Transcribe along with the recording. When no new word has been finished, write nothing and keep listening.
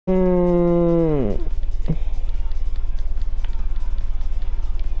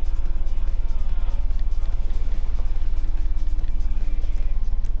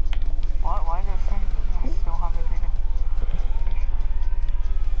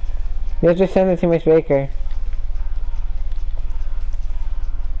You have to send it to Miss Baker.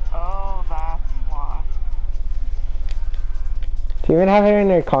 Oh, that's why. Do you even have her in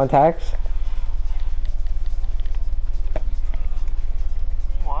your contacts?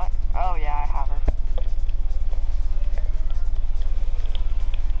 What? Oh yeah, I have her.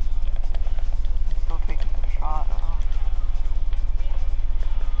 I'm still taking the shot. Oh.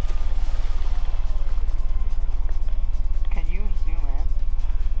 Can you zoom in?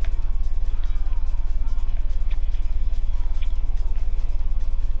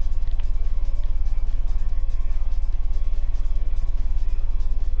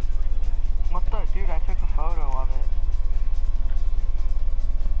 What the? Dude, I took a photo of it.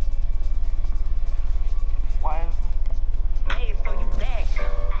 Why is Hey, so you back?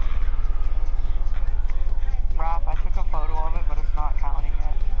 Raph, I took a photo of it, but it's not counting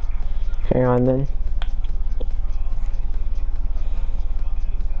yet. Hang on then.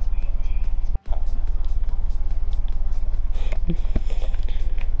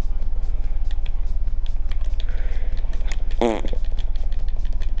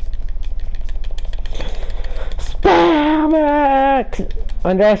 Spam it!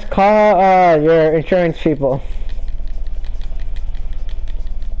 Andres, call your insurance people.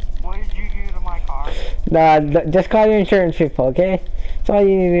 What did you do to my car? Just call your insurance people, okay? That's all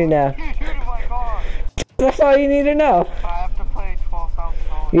you need to know. What did you do to my car? That's all you need to know. I have to pay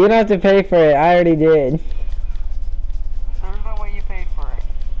 $12,000. You don't have to pay for it. I already did. There's no way you paid for it.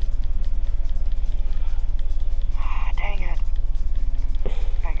 Dang it.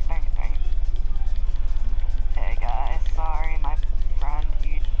 Dang it, dang it, dang it. Hey guys, sorry, my friend,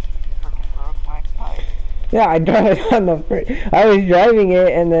 he freaking broke my pipe. Yeah, I drove it on the I was driving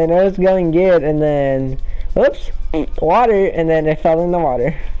it and then it was going good and then, oops, water, and then it fell in the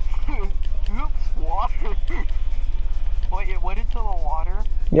water. Oops, water. Wait, it went into the water?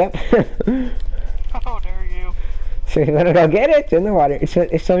 Yep. How dare you? So you're gonna go get it? It's in the water. It's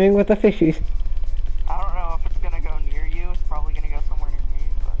swimming with the fishies. I don't know if it's gonna go near you. It's probably gonna go somewhere near me,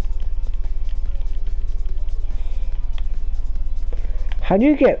 but... How do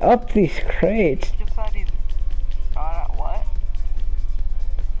you get up these crates? He just said he's... what?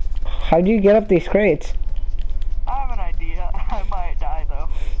 How do you get up these crates? I have an idea. I might die though,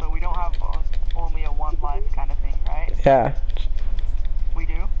 so we don't have only a one life kind of thing, right? Yeah. We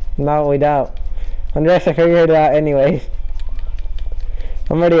do? No, we don't. Andres, I figured it out anyways.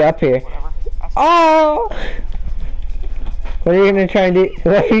 I'm already up here. Whatever. Oh! What are you gonna try and do?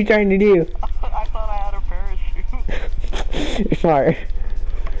 What are you trying to do? I thought I had a parachute. You're smart.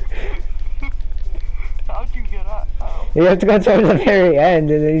 How'd you get up? Oh. You have to go towards the very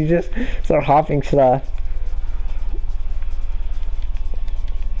end and then you just start hopping stuff.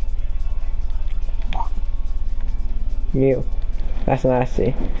 You. That's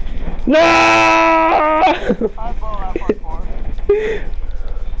nasty. No! I blow that parkour.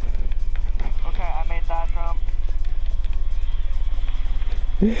 Okay, I made that jump.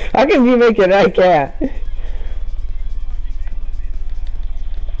 How can you make it? I can't.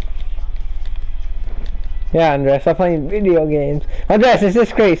 Yeah, Andres, stop playing video games. Andres, this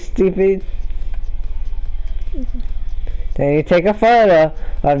is crazy, stupid. Then you take a photo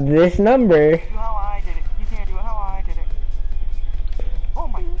of this number. Do how I did it. You can't do it how I did it. Oh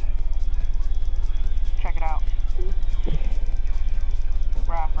my. Check it out.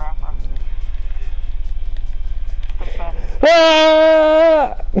 Raph. The best.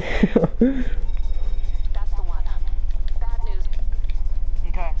 Ah! That's the one. Bad news.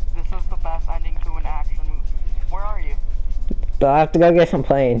 Okay, this is the best ending to an action movie. Where are you? So I have to go get some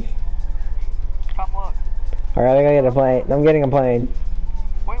plane. Come look. Alright, I gotta get a plane. I'm getting a plane.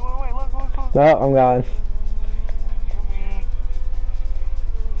 Wait, look. No, I'm gone. Hear me.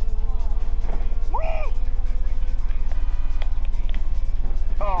 Whee!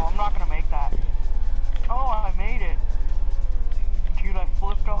 Oh, I'm not gonna make that. Oh, I made it. Dude, I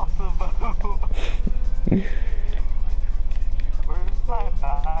flipped off the boat. Where's my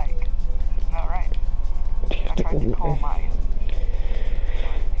bike? No, right. I tried to call mine.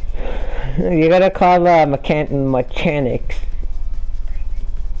 You gotta call mechanics.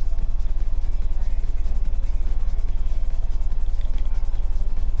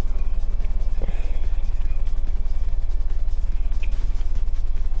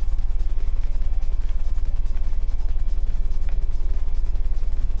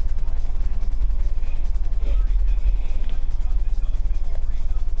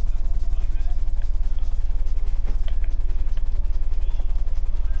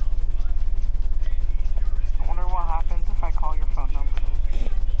 I wonder what happens if I call your phone number.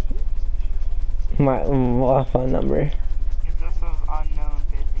 My phone number. It just says unknown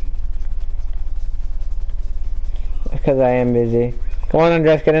busy. because I am busy. Come on,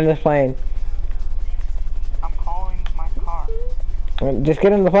 Andres, get in this plane. I'm calling my car. Just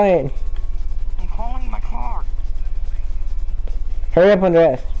get in the plane. I'm calling my car. Hurry up,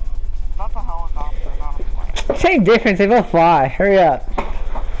 Andres. That's a helicopter, not a plane. Same difference, they both fly. Hurry up.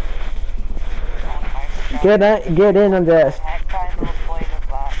 Get in, Andres. What kind of a plane is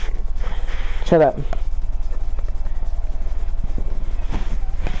that? Shut up.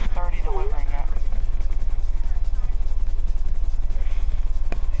 30 delivering it.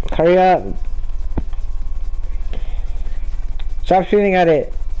 Hurry up. Stop shooting at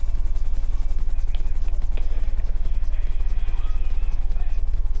it.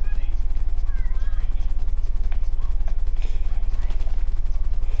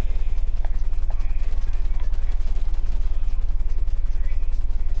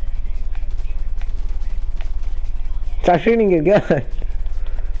 Stop shooting your gun.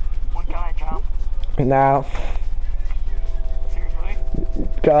 When can I jump? Now. Seriously?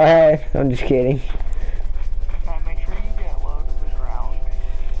 Go ahead. I'm just kidding. Okay, make sure you get low to the ground.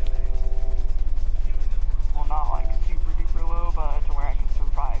 Well, not like super duper low, but to where I can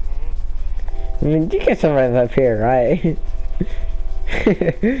survive it. I mean, you get some right up here, right?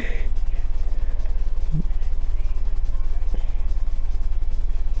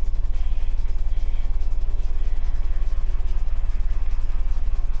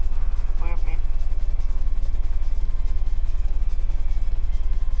 Look at me.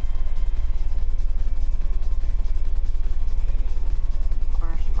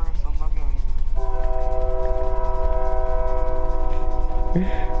 First person looking.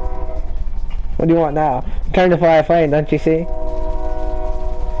 What do you want now? I'm trying to fly a plane, don't you see? Now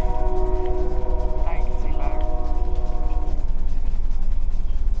you can see better.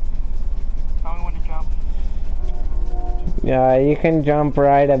 Tell me when to jump. Yeah, you can jump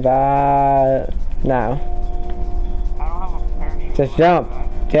right about now. I don't have a parachute. Just jump.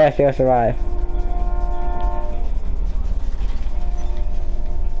 Yes, you'll survive.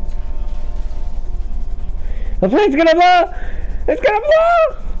 The plane's gonna blow! It's gonna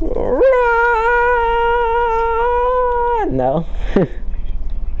blow! Run! No. Dude,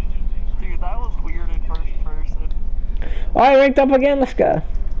 that was weird in first person. Oh, I ranked up again, let's go.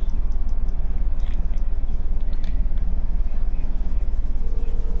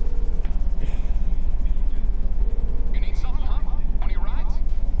 You need something, huh? One of your rides?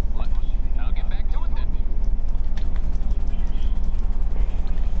 Look, I'll get back to it then.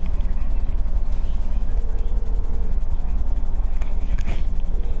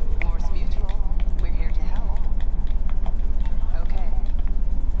 Morse Mutual. We're here to help. Okay.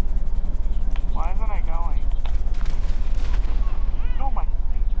 Why isn't I going? Oh my.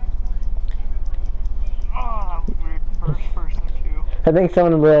 Oh, that was weird. First person too. I think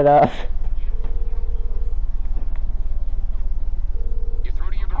someone blew it up. You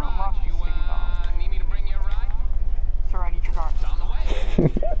through to your garage? You, need me to bring you a ride? Sir, I need your car. It's on the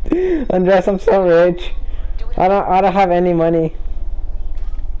way. Andres, I'm so rich. I don't have any money.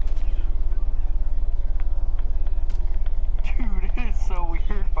 Dude, it is so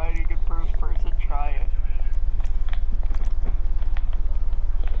weird fighting in first person. Try it.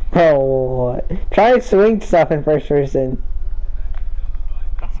 Oh, what? Try and swing stuff in first person.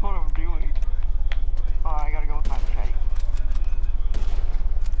 That's what I'm doing. Oh, I gotta go with my machete.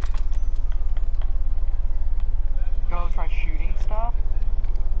 Go try shooting stuff.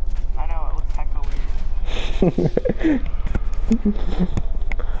 I know, it looks hecka weird.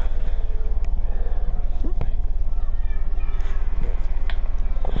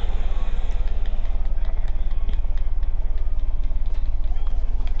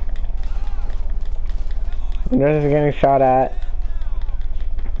 Andres is getting shot at.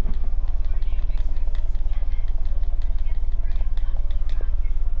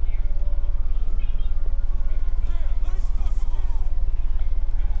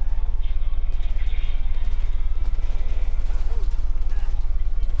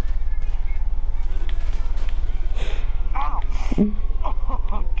 Ow!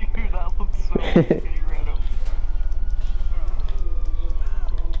 Oh, dude, that looks so weird getting rid of.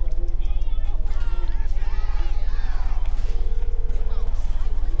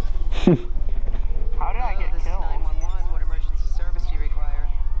 How did I get This is killed? 911. What emergency service do you require?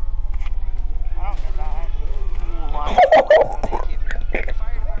 I don't get that. What? Thank you.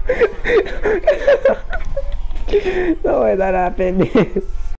 Fire department. No way that happened.